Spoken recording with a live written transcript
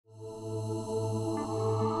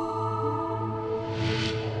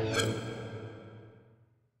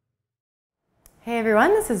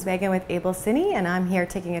everyone, this is Megan with AbelCine, and I'm here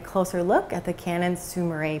taking a closer look at the Canon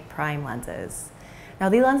Sumire prime lenses. Now,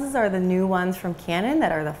 these lenses are the new ones from Canon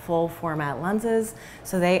that are the full format lenses,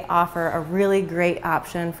 so they offer a really great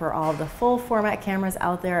option for all of the full format cameras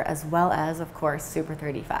out there, as well as, of course, Super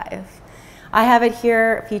 35. I have it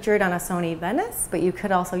here featured on a Sony Venice, but you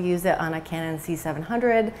could also use it on a Canon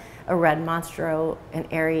C700, a Red Monstro, an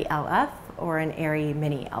Arri LF, or an Arri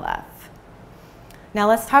Mini LF. Now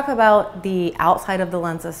let's talk about the outside of the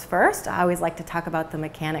lenses first. I always like to talk about the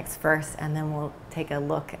mechanics first, and then we'll take a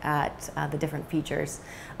look at the different features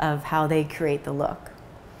of how they create the look.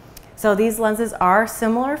 So these lenses are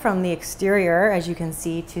similar from the exterior, as you can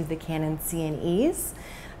see, to the Canon CNEs.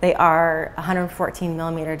 They are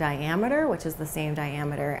 114mm diameter, which is the same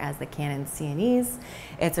diameter as the Canon CNEs.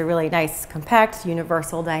 It's a really nice, compact,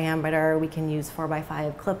 universal diameter. We can use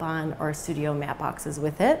 4x5 clip-on or studio matte boxes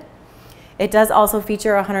with it. It does also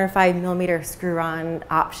feature a 105mm screw-on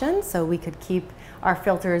option, so we could keep our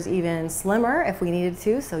filters even slimmer if we needed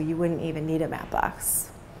to, so you wouldn't even need a matte box.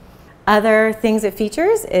 Other things it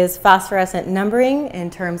features is phosphorescent numbering in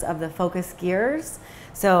terms of the focus gears.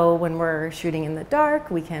 So when we're shooting in the dark,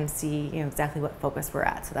 we can see exactly what focus we're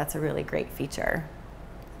at, so that's a really great feature.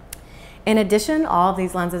 In addition, all of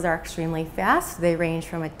these lenses are extremely fast. They range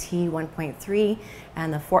from a T1.3,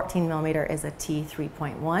 and the 14mm is a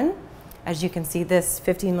T3.1. As you can see, this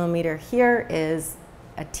 15mm here is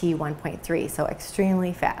a T1.3, so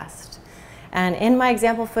extremely fast. And in my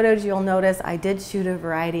example footage, you'll notice I did shoot a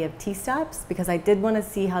variety of T-stops because I did want to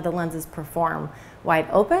see how the lenses perform wide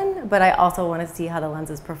open, but I also want to see how the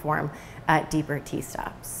lenses perform at deeper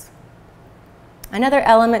T-stops. Another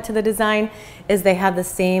element to the design is they have the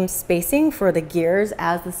same spacing for the gears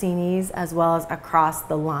as the CNEs, as well as across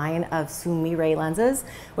the line of Sumire lenses,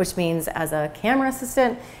 which means as a camera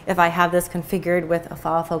assistant, if I have this configured with a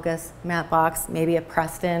follow focus matte box, maybe a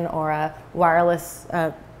Preston or a wireless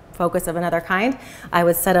focus of another kind, I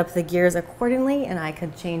would set up the gears accordingly, and I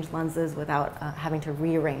could change lenses without having to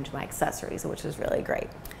rearrange my accessories, which is really great.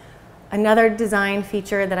 Another design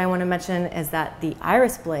feature that I want to mention is that the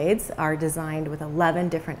iris blades are designed with 11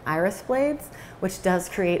 different iris blades, which does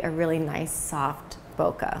create a really nice soft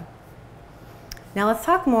bokeh. Now let's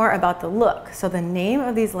talk more about the look. So the name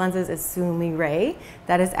of these lenses is Sumire.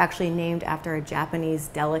 That is actually named after a Japanese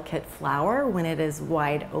delicate flower when it is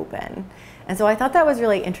wide open. And so I thought that was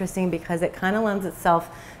really interesting because it kind of lends itself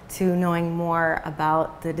to knowing more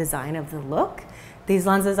about the design of the look. These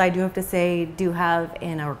lenses, I do have to say, do have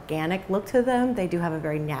an organic look to them. They do have a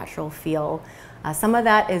very natural feel. Some of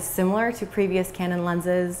that is similar to previous Canon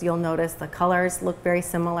lenses. You'll notice the colors look very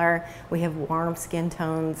similar. We have warm skin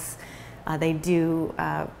tones. They do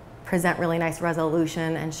present really nice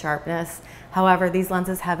resolution and sharpness. However, these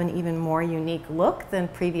lenses have an even more unique look than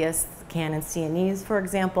previous Canon CNEs, for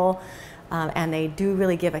example. And they do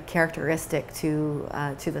really give a characteristic to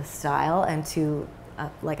the style and to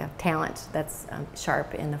like a talent that's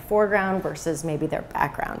sharp in the foreground versus maybe their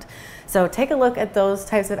background. So take a look at those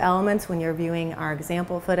types of elements when you're viewing our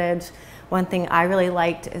example footage. One thing I really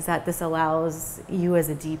liked is that this allows you as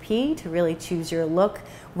a DP to really choose your look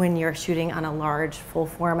when you're shooting on a large, full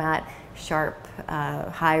format, sharp,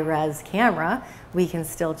 high-res camera. We can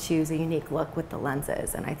still choose a unique look with the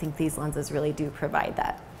lenses, and I think these lenses really do provide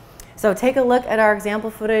that. So take a look at our example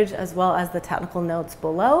footage as well as the technical notes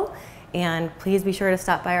below. And please be sure to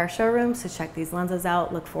stop by our showrooms to check these lenses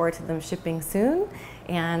out. Look forward to them shipping soon.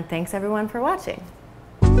 And thanks everyone for watching.